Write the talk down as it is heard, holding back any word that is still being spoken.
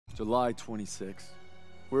July 26th.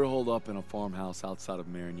 We're holed up in a farmhouse outside of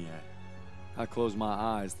Marigny. I close my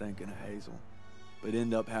eyes thinking of Hazel, but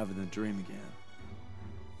end up having the dream again.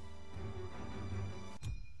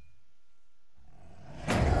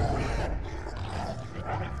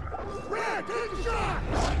 Red, take a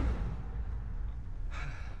shot!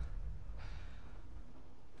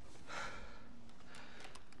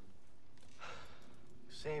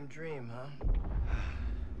 Same dream, huh?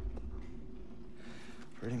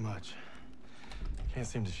 Pretty much. Can't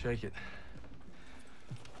seem to shake it.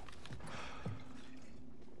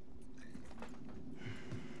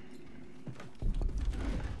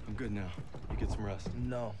 I'm good now. You get some rest.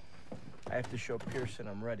 No. I have to show Pearson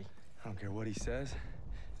I'm ready. I don't care what he says.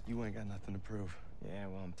 You ain't got nothing to prove. Yeah,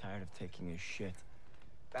 well, I'm tired of taking his shit.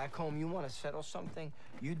 Back home, you want to settle something,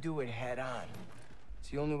 you do it head on. It's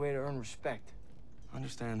the only way to earn respect.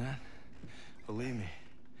 Understand that? Believe me,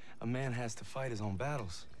 a man has to fight his own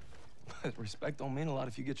battles. But respect don't mean a lot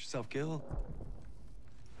if you get yourself killed.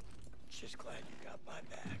 Just glad you got my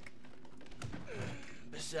back.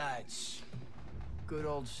 Besides, good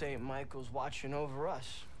old St. Michael's watching over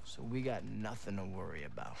us, so we got nothing to worry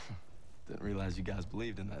about. Didn't realize you guys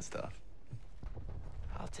believed in that stuff.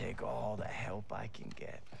 I'll take all the help I can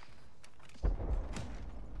get. So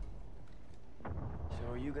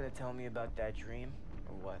are you gonna tell me about that dream,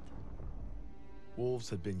 or what? Wolves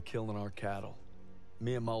had been killing our cattle.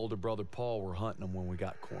 Me and my older brother Paul were hunting them when we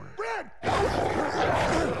got cornered. Red! Red,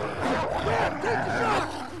 take the shot!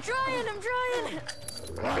 I'm trying!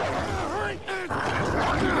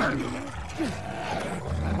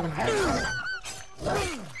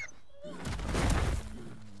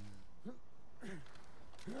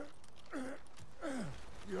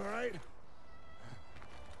 You all right?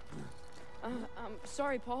 I'm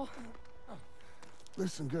sorry, Paul.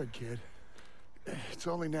 Listen good, kid. It's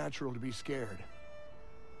only natural to be scared.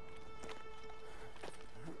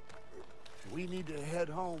 We need to head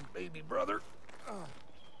home, baby brother. From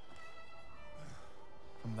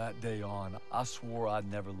that day on, I swore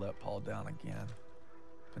I'd never let Paul down again.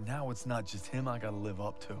 But now it's not just him I gotta live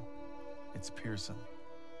up to. It's Pearson.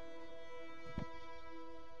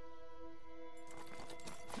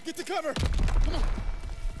 Get to cover! Come on!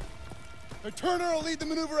 Now, Turner will lead the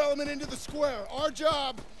maneuver element into the square. Our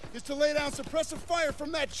job is to lay down suppressive fire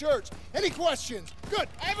from that church. Any questions? Good,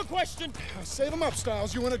 I have a question. Save him up,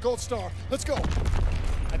 Styles. You win a gold star. Let's go.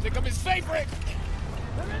 I think I'm his favorite.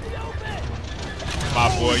 I'm in the open. My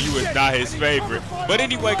boy, you is not his favorite. But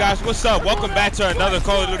anyway, guys, what's up? Welcome back to another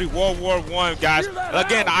Call of Duty World War I, guys.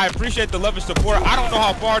 Again, I appreciate the love and support. I don't know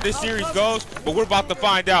how far this series goes, but we're about to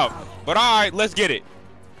find out. But all right, let's get it.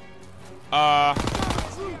 I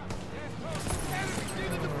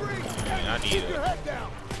need it.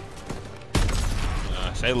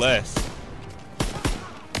 Say less.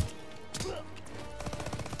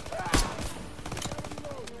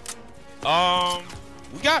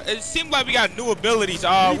 We got. It seemed like we got new abilities.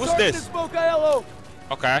 What's this?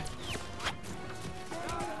 Okay.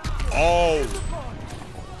 Oh.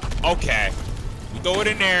 Okay. We throw it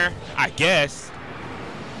in there, I guess.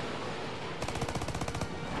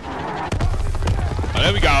 Oh,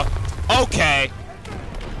 there we go. Okay.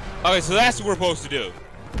 Okay, so that's what we're supposed to do.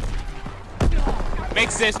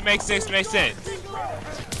 Makes sense, makes sense, makes sense.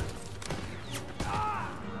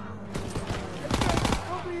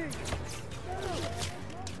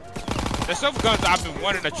 There's some guns I've been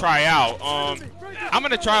wanting to try out. I'm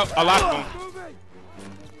gonna try a lot of them.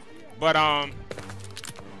 But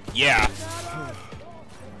yeah.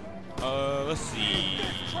 Let's see.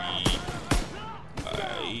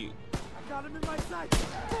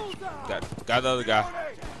 Got the other guy.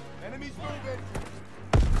 Enemies moving.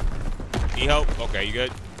 Need help? Okay, you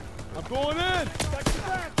good? I'm going in.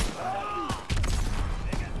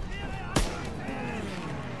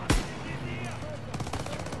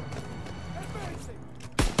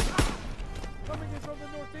 Coming in from the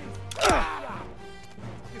northeast.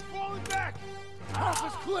 You're falling back. House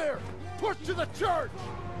is clear. Push to the church.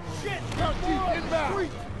 Shit. Count deep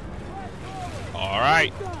inbound. All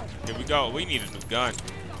right. Here we go. We need a new gun.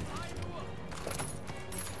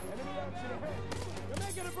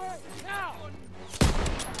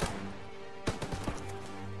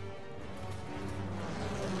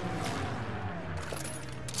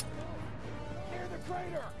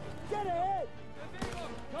 Get ahead!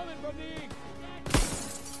 Coming from the east.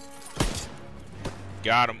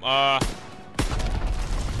 Got him.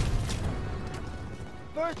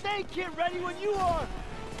 First aid kit ready when you are.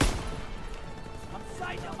 I'm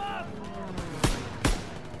sighting them up.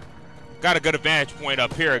 Got a good advantage point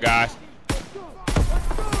up here, guys. Let's go!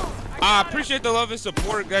 I I appreciate the love and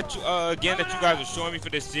support that you, again that you guys are showing me for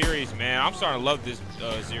this series, man. I'm starting to love this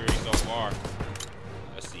series so far.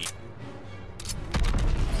 Let's see.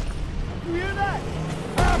 You hear that?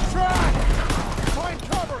 Half track! Find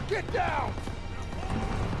cover! Get down!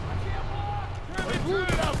 There's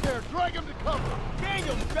wounded out there! Drag him to cover!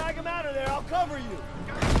 Daniel, drag him out of there! I'll cover you!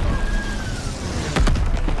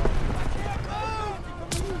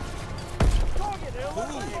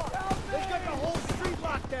 They got the whole street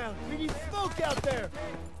locked down! We need smoke out there!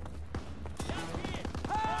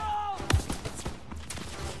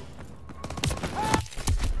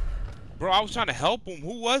 Bro, I was trying to help him.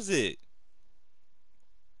 Who was it?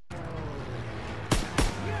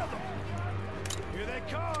 Here they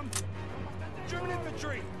come! German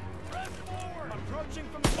infantry! Press forward! Approaching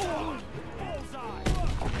from the south! Bullseye!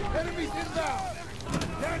 Enemies inbound!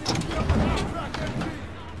 Daniel, get up the half track, MG!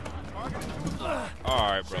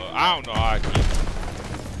 Alright, bro. I don't know how I keep.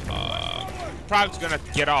 Probably just gonna have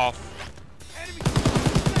to get off.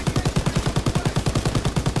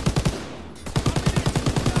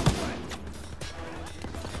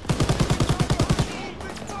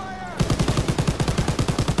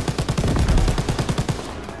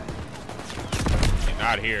 Get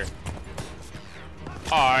out of here.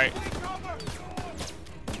 Alright.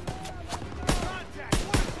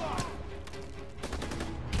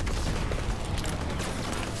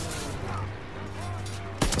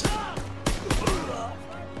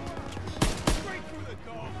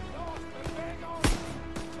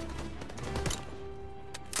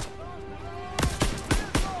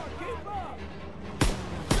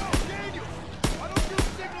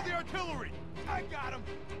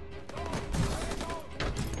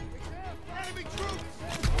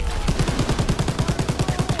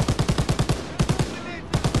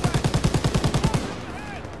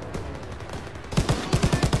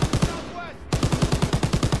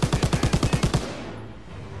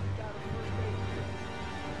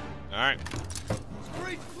 Alright.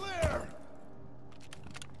 Street clear!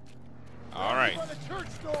 Alright. On the church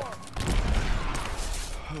door!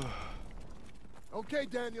 Okay,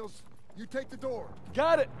 Daniels. You take the door.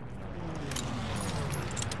 Got it.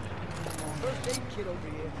 First aid kit over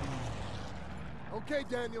here. Okay,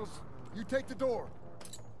 Daniels. You take the door.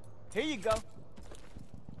 Here you go.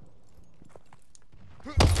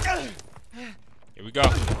 Here we go.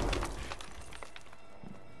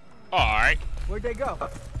 Alright. Where'd they go?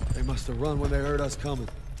 They must have run when they heard us coming.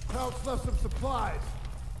 Krauts left some supplies.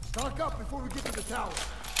 Stock up before we get to the tower.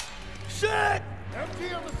 Shit!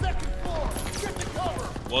 MG on the second floor. Get the cover.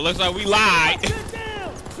 Well, looks like we lied. Get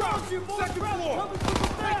down! Krauts, you second floor.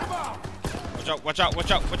 Take him out. Watch out, watch out,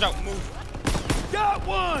 watch out, watch out. Move. Got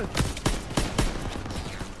one!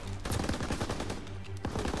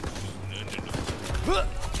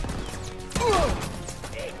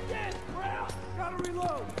 Eat that, Kraut! Gotta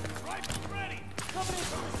reload. Rifle ready. Coming in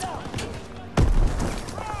from the south.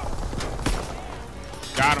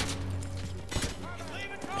 Got him.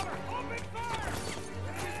 Leave it cover. Open fire.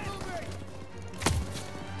 Enemies moving.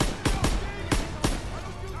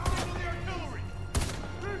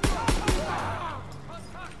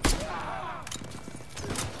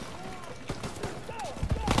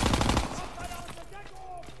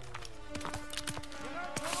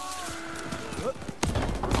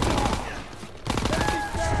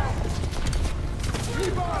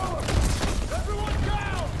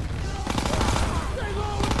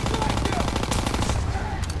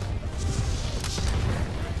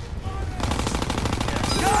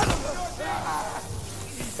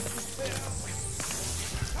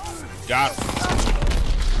 Got him.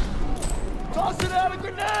 Tossing out a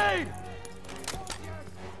grenade!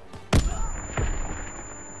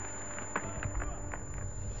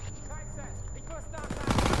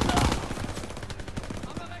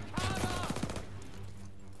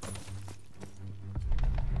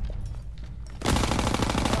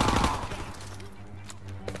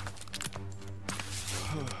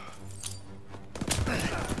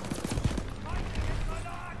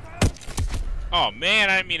 Oh man,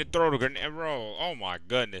 I didn't mean to throw the grenade. Bro, oh my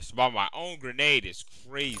goodness. By my own grenade is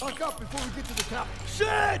crazy. Lock up before we get to the top.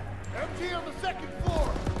 Shit! MG on the second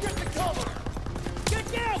floor. Get the cover. Get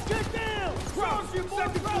down! Get down! Cross you,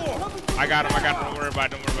 second floor. I got him, I got him. Don't worry about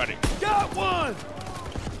it, don't worry about it. Got one!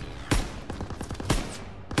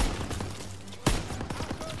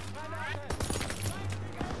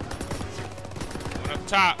 One up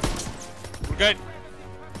top. We're good.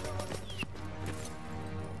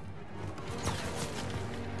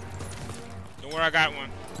 Don't worry, I got one.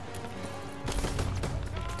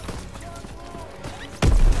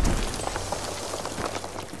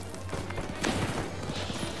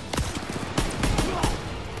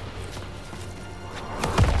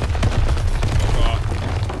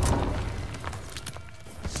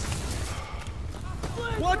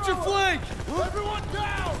 Get your flank! Everyone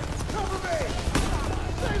down! Cover me!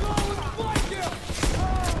 Stay low and flank him!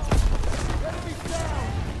 Enemy down!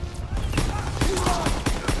 Keep on!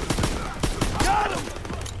 Got him!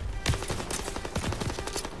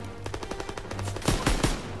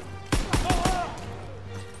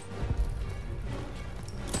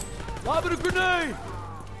 Lobbing a grenade!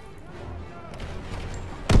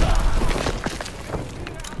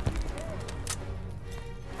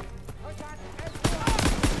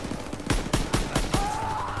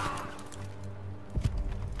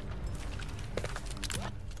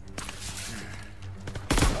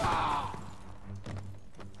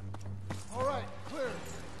 All right, clear.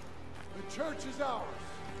 The church is ours.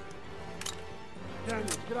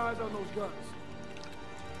 Daniels, get eyes on those guns.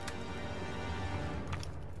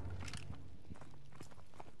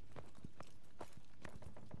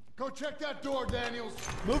 Go check that door, Daniels.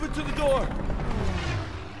 Move it to the door!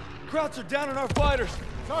 Krauts are down on our fighters!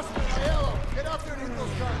 Suspect, Aiello, get out there and hit those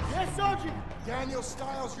guns. Yes, Sergeant. Daniel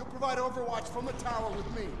Stiles, you'll provide overwatch from the tower with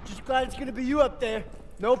me. Just glad it's gonna be you up there.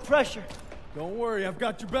 No pressure. Don't worry, I've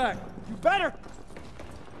got your back. You better!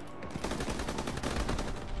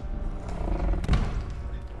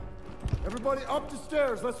 Everybody up the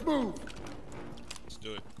stairs, let's move. Let's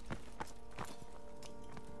do it.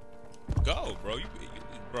 Go, bro.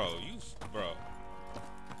 Bro.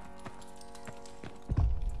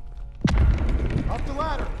 Up the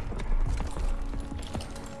ladder.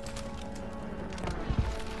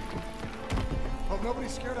 Hope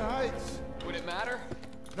nobody's scared of heights. Would it matter?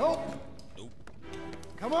 Nope. Nope.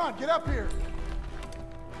 Come on, get up here.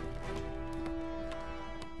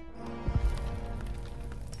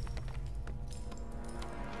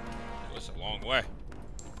 It's a long way.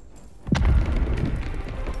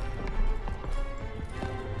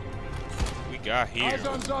 We got here. Eyes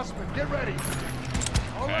on Zussman, get ready.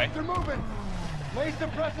 All Okay. right, they're moving. Lay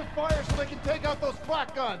suppressive fire so they can take out those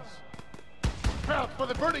flak guns. Crouch for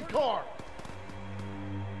the burning car.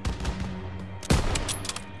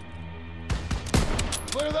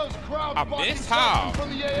 Clear those crowds I blocking missed how? Zussman from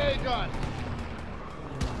the AA gun.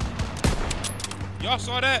 Y'all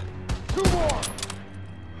saw that? 2 more.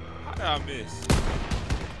 How did I miss?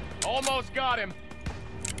 Almost got him.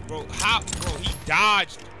 Bro, how? Bro, he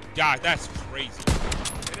dodged. God, that's crazy.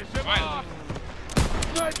 Finish him Finally. off.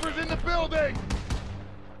 Snipers in the building.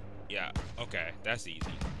 Yeah, okay, that's easy.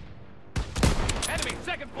 Enemy,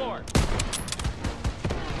 second floor.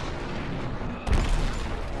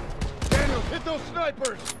 Daniels, hit those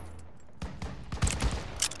snipers.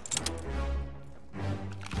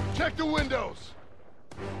 Check the windows.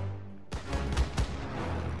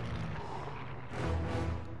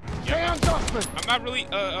 Stay on Zussman. I'm not really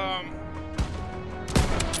a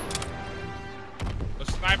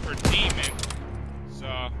sniper demon,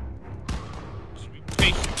 so just be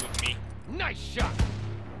patient with me. Nice shot.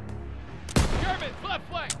 Germans, left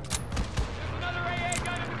flank. There's another AA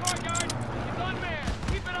gun in the courtyard. It's unmanned.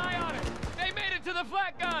 Keep an eye on it. They made it to the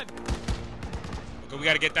flat gun. Okay, we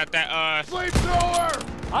gotta get that Flamethrower.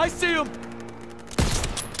 I see him!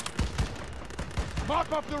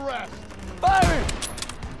 Mop up the rest. Fire!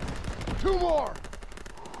 2 more.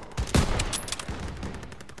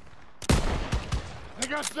 I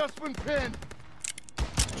got Zussman pinned.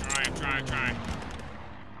 trying.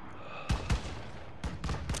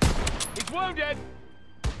 He's wounded.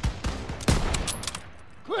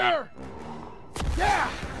 Clear. Yeah,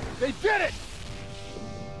 they did it.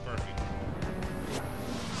 Perfect.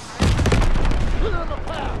 Clear the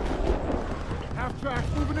path. Half tracks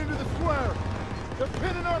moving into the square. They're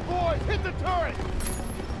pinning our boys. Hit the turret.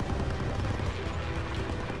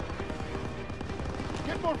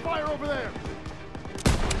 Get more fire over there.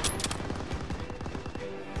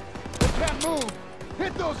 They can't move.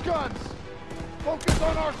 Hit those guns. Focus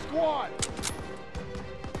on our squad.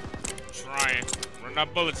 Trying. Run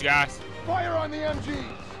out bullets, guys. Fire on the MGs.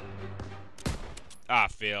 I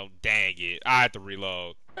failed. Dang it. I had to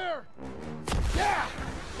reload. There. Yeah,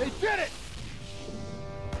 they did it.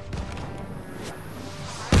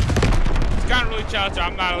 It's kind of really challenging.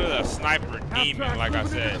 I'm not really a sniper demon, Half-tracks like I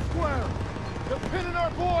moving into said. the square. They're pinning our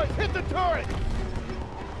boys. Hit the turret.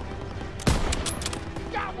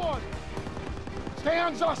 Got one. Stay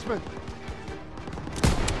on Zussman.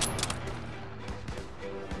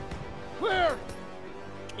 Clear.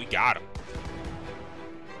 We got him.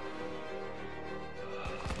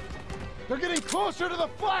 They're getting closer to the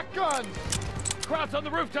flak guns. Crowds on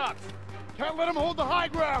the rooftops. Can't let them hold the high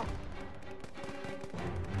ground.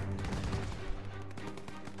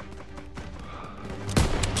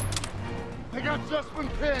 They got Zussman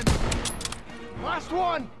pinned. Last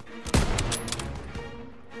one.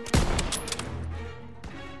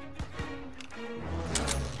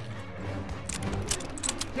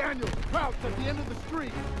 Daniel, crouch at the end of the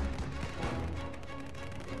street.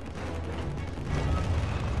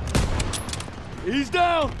 He's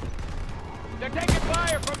down! They're taking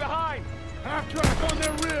fire from behind! Half-track on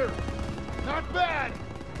their rear! Not bad!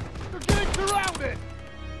 They're getting surrounded!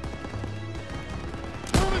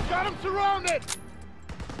 Sherman's got them surrounded!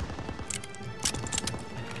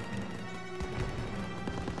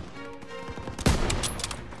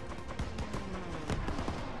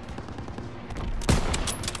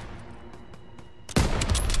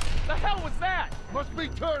 The hell was that? Must be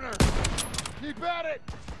Turner! Keep at it!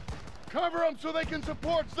 Cover them so they can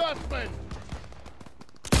support Sussman!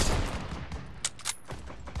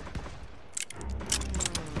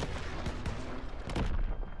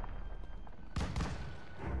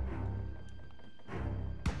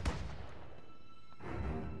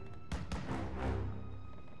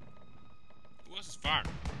 Who else is firing?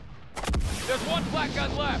 There's one flak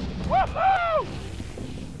gun left. Woohoo!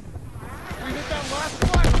 We hit that last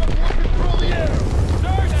flash on one control the air!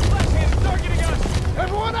 Sir, that left hand is targeting us!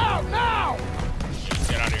 Everyone out, now!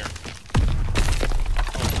 Get out of here.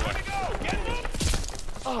 Oh, boy. Go! Get him!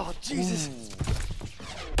 Oh, Jesus.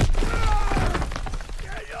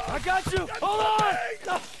 I got you! Hold on!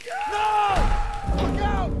 No! Look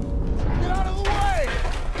out! Get out of the way!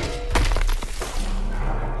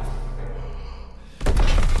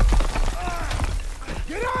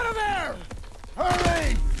 Get out of there!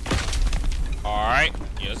 Hurry! All right.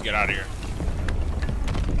 Yeah, let's get out of here.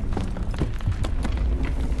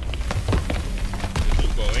 This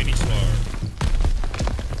will go any slower.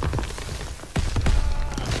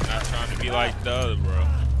 I'm not trying to be like the other, bro.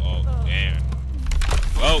 Oh, damn.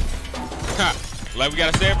 Oh. Like we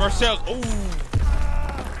gotta save ourselves. Ooh.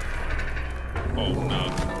 Oh, no.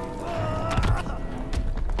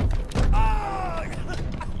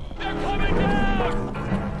 They're coming down!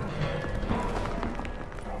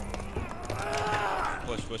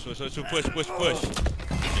 Push. Let's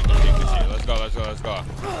go.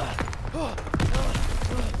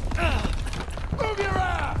 Move your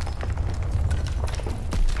ass!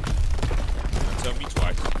 Don't tell me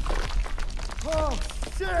twice. Oh,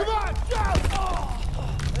 shit! Come on, go!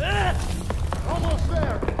 Almost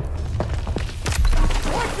there!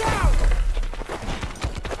 Watch out!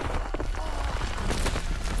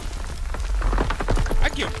 I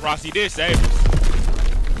give Frosty this save us.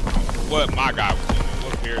 What my guy was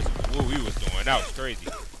doing, what we was doing, that was crazy.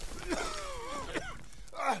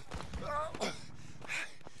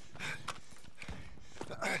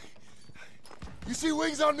 You see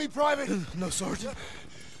wings on me, Private? No, Sergeant.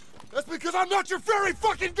 That's because I'm not your fairy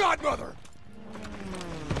fucking godmother!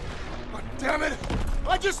 God damn it!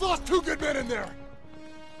 I just lost 2 good men in there!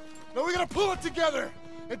 Now we gotta pull it together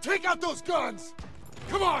and take out those guns!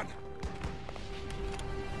 Come on!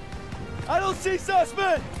 I don't see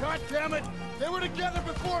Sussman! God damn it! They were together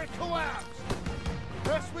before it collapsed!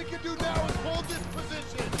 Best we can do now is hold this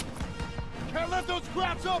position! Can't let those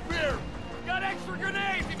scraps up here! Got extra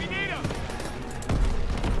grenades if you need them!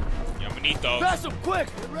 Yeah, I'm gonna need those. Pass them, quick!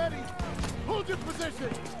 Get ready! Hold your position!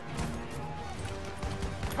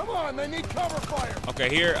 Come on, they need cover fire! Okay,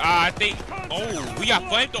 here, I think, oh, we got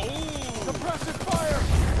flamed, ooh. Suppressive fire!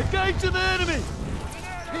 Engage to the enemy!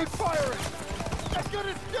 Keep firing! That gun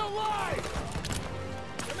is still live!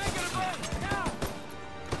 They're making a run!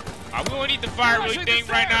 Now! We don't need the fire really thing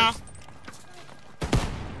right now.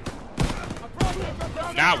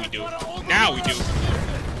 Now we do. Now we do. Use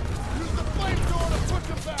the flamethrower to push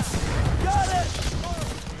them back! Got it!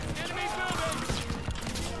 Enemy building!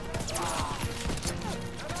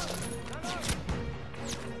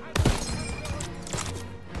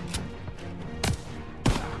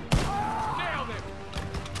 Nailed it!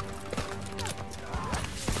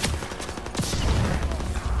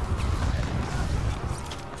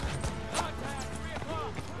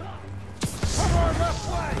 Cover our left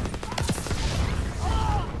flank!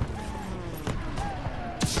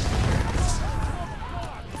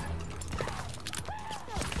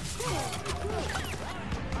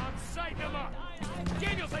 I'm sighting them up!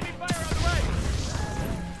 Daniels, I need fire on the right!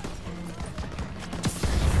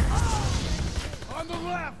 On the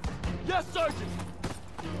left! Yes, Sergeant!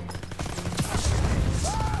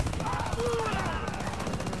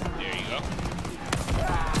 There you go.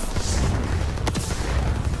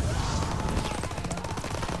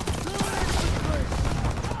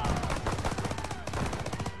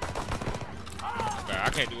 Okay, I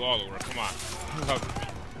can't do all the work. Come on. Cover me.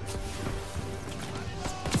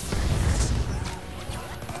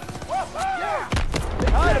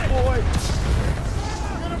 Atta boy!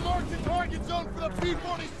 We're gonna mark the target zone for the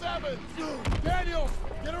P-47! Daniels,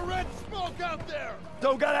 get a red smoke out there!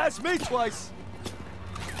 Don't gotta ask me twice!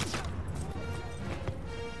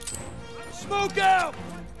 Smoke out!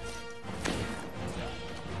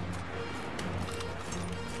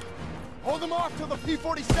 Hold them off till the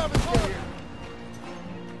P-47s get here.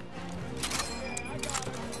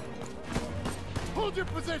 Hold your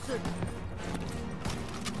position.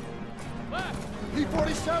 Left.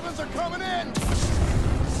 P-47s are coming in.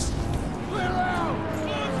 Clear out.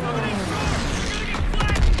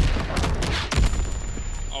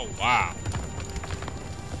 Oh, wow.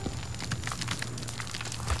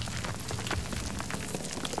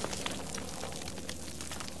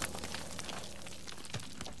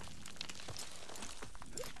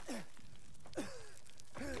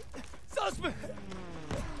 Suspect!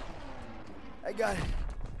 I got it.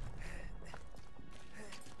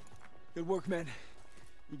 Good work, man.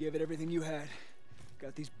 You gave it everything you had.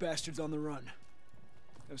 Got these bastards on the run.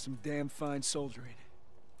 That was some damn fine soldiering.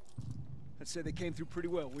 I'd say they came through pretty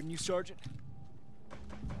well, wouldn't you, Sergeant?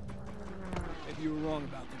 Maybe you were wrong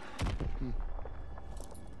about them.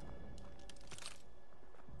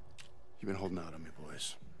 You've been holding out on me,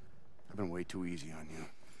 boys. I've been way too easy on you.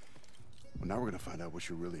 Well, now we're gonna find out what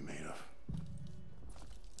you're really made of.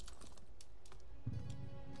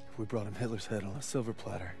 If we brought him Hitler's head on a silver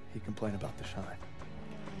platter, he'd complain about the shine.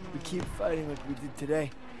 We keep fighting like we did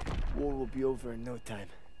today, war will be over in no time.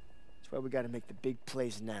 That's why we gotta make the big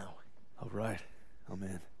plays now. All right, I'm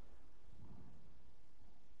in.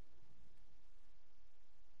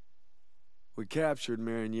 We captured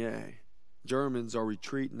Marigny. Germans are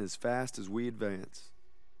retreating as fast as we advance.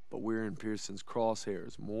 But we're in Pearson's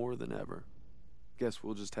crosshairs more than ever. Guess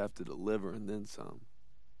we'll just have to deliver and then some.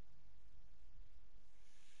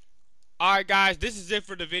 Alright guys, this is it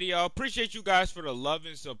for the video. Appreciate you guys for the love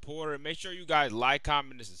and support. Make sure you guys like,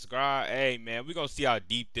 comment, and subscribe. Hey man, we're gonna see how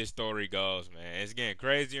deep this story goes, man. It's getting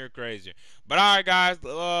crazier and crazier. But alright guys,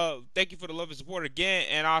 thank you for the love and support again,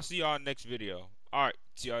 and I'll see y'all next video. Alright,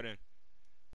 see y'all then.